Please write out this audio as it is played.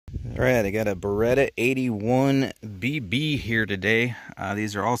Alright, I got a Beretta 81 BB here today.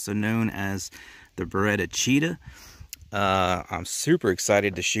 These are also known as the Beretta Cheetah. I'm super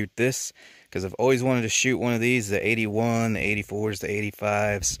excited to shoot this because I've always wanted to shoot one of these, the 81, the 84s, the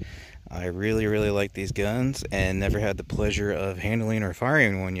 85s. I really like these guns and never had the pleasure of handling or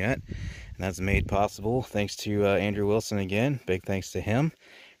firing one yet. And that's made possible thanks to Andrew Wilson again. Big thanks to him.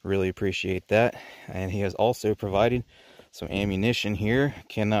 Really appreciate that. And he has also provided some ammunition here.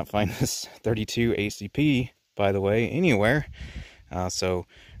 Cannot find this 32 ACP, by the way, anywhere. So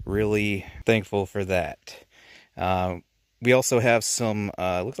really thankful for that. We also have some,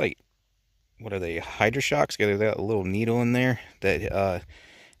 looks like, what are they, Hydroshocks? There's that little needle in there that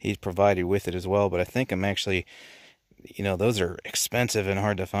he's provided with it as well. But I think I'm actually, you know, those are expensive and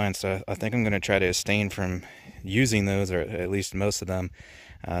hard to find. So I think I'm going to try to abstain from using those, or at least most of them.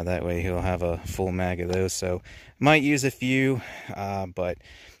 That way he'll have a full mag of those. So might use a few, but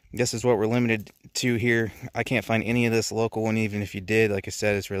this is what we're limited to here. I can't find any of this local one. Even if you did, like I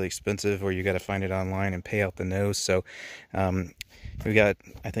said, it's really expensive, or you got to find it online and pay out the nose. So we got,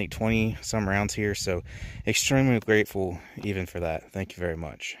 I think, 20 some rounds here, so extremely grateful even for that. Thank you very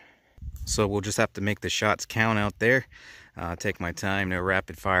much. So we'll just have to make the shots count out there. Take my time, no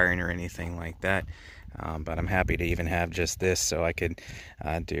rapid firing or anything like that. But I'm happy to even have just this, so I could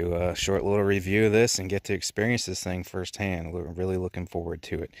do a short little review of this and get to experience this thing firsthand. We're really looking forward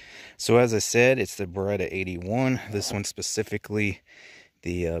to it. So as I said, it's the Beretta 81. This one specifically,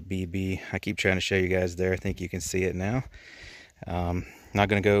 the BB. I keep trying to show you guys there. I think you can see it now. Not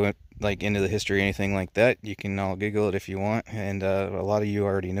going to go like into the history or anything like that. You can all Google it if you want, and a lot of you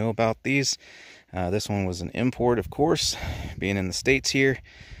already know about these. This one was an import, of course, being in the States here.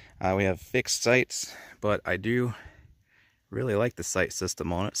 We have fixed sights, but I do really like the sight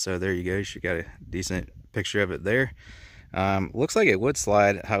system on it. So there you go. You got a decent picture of it there. Looks like it would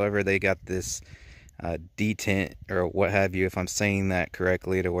slide. However, they got this detent or what have you, if I'm saying that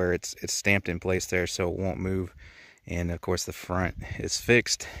correctly, to where it's stamped in place there, so it won't move. And of course, the front is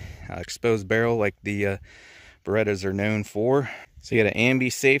fixed. Exposed barrel, like the Berettas are known for. So you got an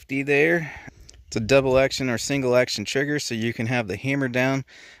ambi safety there. It's a double action or single action trigger, so you can have the hammer down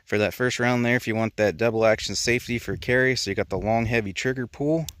for that first round there if you want that double action safety for carry. So you got the long heavy trigger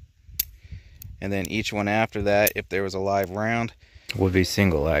pull, and then each one after that, if there was a live round, would be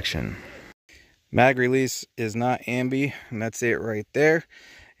single action. Mag release is not ambi, and that's it right there.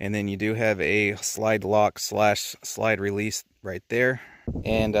 And then you do have a slide lock / slide release right there.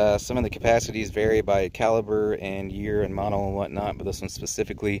 And some of the capacities vary by caliber and year and model and whatnot, but this one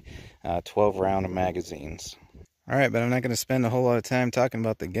specifically 12 round magazines. Alright, but I'm not going to spend a whole lot of time talking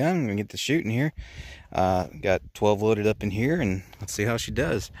about the gun. I'm going to get to shooting here. Got 12 loaded up in here, and let's see how she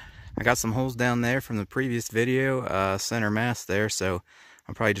does. I got some holes down there from the previous video, center mass there, so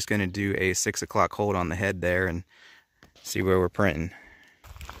I'm probably just going to do a 6 o'clock hold on the head there and see where we're printing.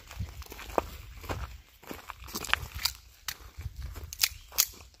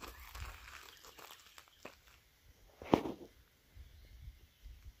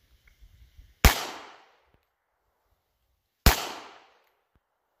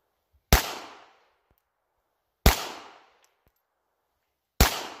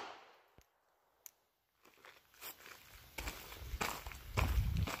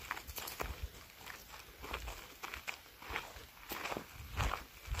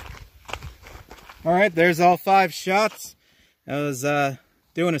 Alright, there's all 5 shots. I was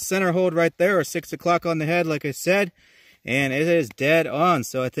doing a center hold right there, or 6 o'clock on the head, like I said, and it is dead on,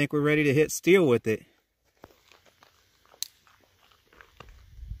 so I think we're ready to hit steel with it.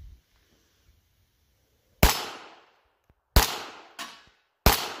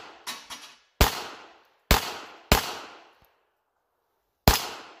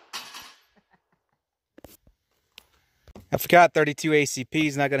 I forgot 32 ACP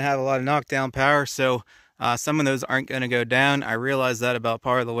is not going to have a lot of knockdown power, so some of those aren't going to go down. I realized that about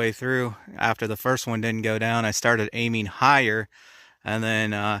part of the way through. After the first one didn't go down, I started aiming higher, and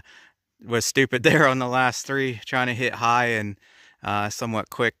then was stupid there on the last 3, trying to hit high in somewhat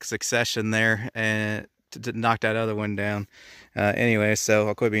quick succession there, and to knock that other one down. Anyway, so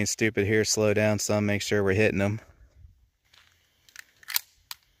I'll quit being stupid here, slow down some, make sure we're hitting them.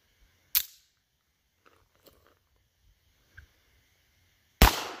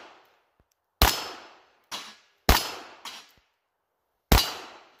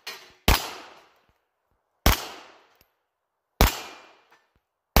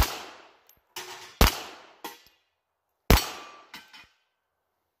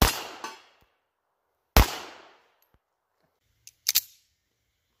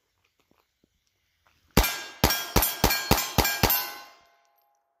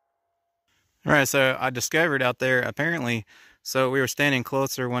 All right, so I discovered out there, apparently, so we were standing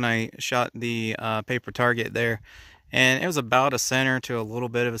closer when I shot the paper target there, and it was about a center to a little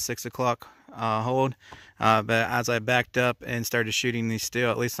bit of a 6 o'clock hold. But as I backed up and started shooting these still,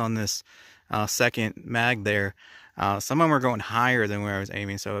 at least on this second mag there, some of them were going higher than where I was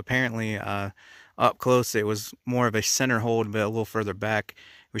aiming. So apparently up close it was more of a center hold, but a little further back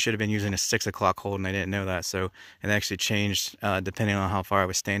we should have been using a 6 o'clock hold, and I didn't know that. So it actually changed depending on how far I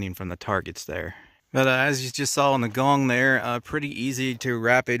was standing from the targets there. But as you just saw on the gong there, pretty easy to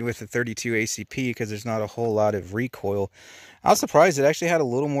rapid with the 32 ACP because there's not a whole lot of recoil. I was surprised it actually had a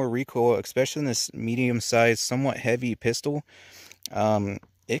little more recoil, especially in this medium-sized, somewhat heavy pistol.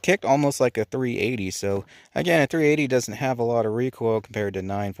 It kicked almost like a 380. So again, a 380 doesn't have a lot of recoil compared to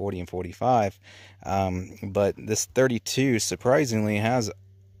 940 and 45. But this 32 surprisingly has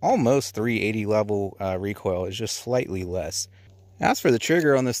almost 380 level recoil. It's just slightly less. As for the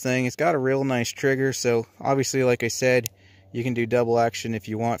trigger on this thing, it's got a real nice trigger. So obviously, like I said, you can do double action if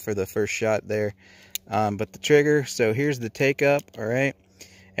you want for the first shot there. But the trigger, so here's the take up, all right?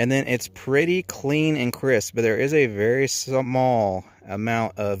 And then it's pretty clean and crisp, but there is a very small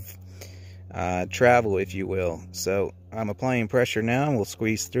amount of travel, if you will. So I'm applying pressure now, and we'll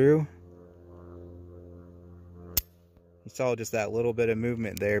squeeze through. You saw just that little bit of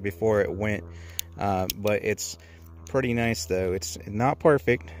movement there before it went, but it's pretty nice though. It's not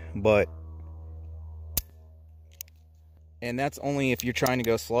perfect, but, and that's only if you're trying to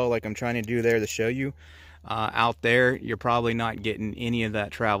go slow like I'm trying to do there to show you. Out there, you're probably not getting any of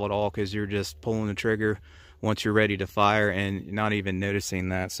that travel at all because you're just pulling the trigger once you're ready to fire and not even noticing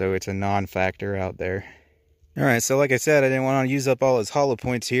that. So it's a non-factor out there. All right, so like I said, I didn't want to use up all his hollow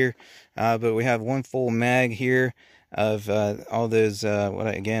points here, but we have one full mag here of all those, what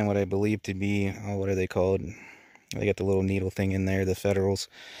I believe to be, what are they called? They got the little needle thing in there, the Federals.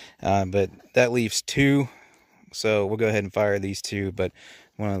 But that leaves two, so we'll go ahead and fire these two, but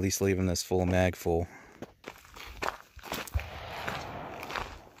I want to at least leave them this full mag full.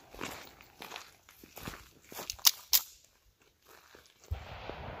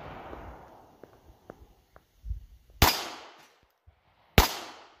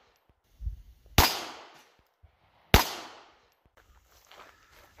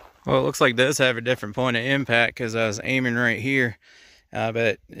 Well, it looks like it does have a different point of impact because I was aiming right here.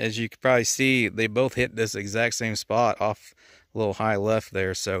 But as you can probably see, they both hit this exact same spot off a little high left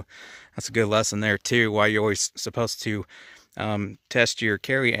there. So that's a good lesson there too, why you're always supposed to test your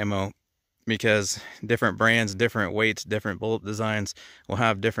carry ammo, because different brands, different weights, different bullet designs will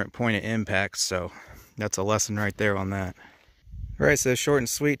have different point of impacts. So that's a lesson right there on that. Alright, so short and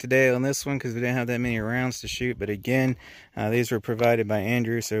sweet today on this one because we didn't have that many rounds to shoot. But again, these were provided by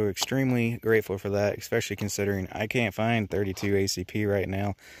Andrew, so we're extremely grateful for that, especially considering I can't find 32 ACP right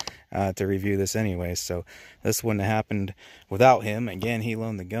now to review this anyway. So this wouldn't have happened without him. Again, he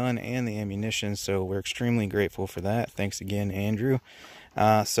loaned the gun and the ammunition, so we're extremely grateful for that. Thanks again, Andrew.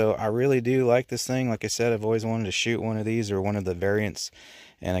 So I really do like this thing. Like I said, I've always wanted to shoot one of these or one of the variants,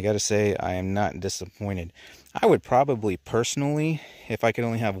 and I gotta say I am not disappointed. I would probably personally, if I could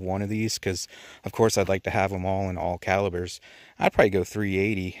only have one of these, because of course I'd like to have them all in all calibers, I'd probably go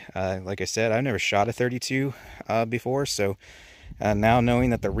 380. Like I said, I've never shot a 32 before, so now knowing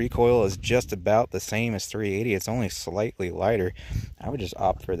that the recoil is just about the same as 380, it's only slightly lighter, I would just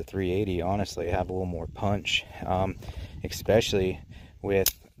opt for the 380. Honestly, have a little more punch, especially with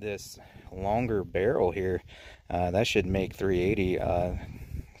this longer barrel here. That should make 380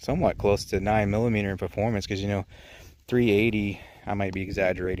 somewhat close to 9mm in performance, because, you know, 380, I might be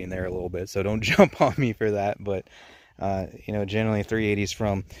exaggerating there a little bit, so don't jump on me for that, but you know, generally 380s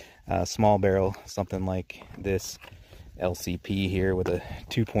from small barrel, something like this LCP here with a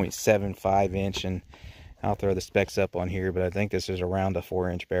 2.75 inch, and I'll throw the specs up on here, but I think this is around a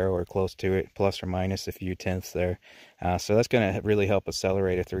 4-inch barrel or close to it, plus or minus a few tenths there. So that's going to really help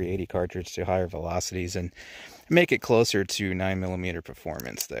accelerate a 380 cartridge to higher velocities and make it closer to 9mm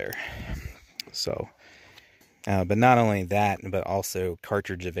performance there. So, but not only that, but also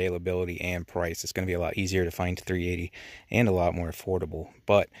cartridge availability and price. It's going to be a lot easier to find 380 and a lot more affordable.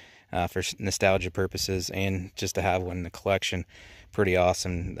 But for nostalgia purposes and just to have one in the collection, pretty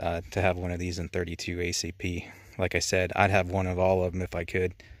awesome to have one of these in 32 ACP. Like I said, I'd have one of all of them if I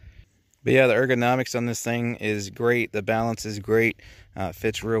could. But yeah, the ergonomics on this thing is great. The balance is great.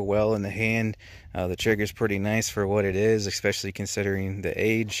 Fits real well in the hand. The trigger's pretty nice for what it is, especially considering the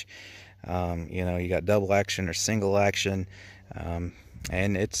age. You know, you got double action or single action,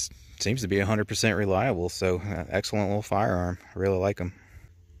 and it seems to be 100% reliable. So excellent little firearm. I really like them.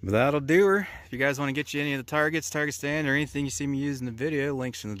 But that'll do her. If you guys want to get you any of the targets, target stand, or anything you see me use in the video,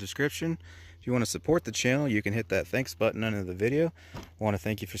 links in the description. If you want to support the channel, you can hit that thanks button under the video. I want to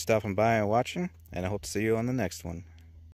thank you for stopping by and watching, and I hope to see you on the next one.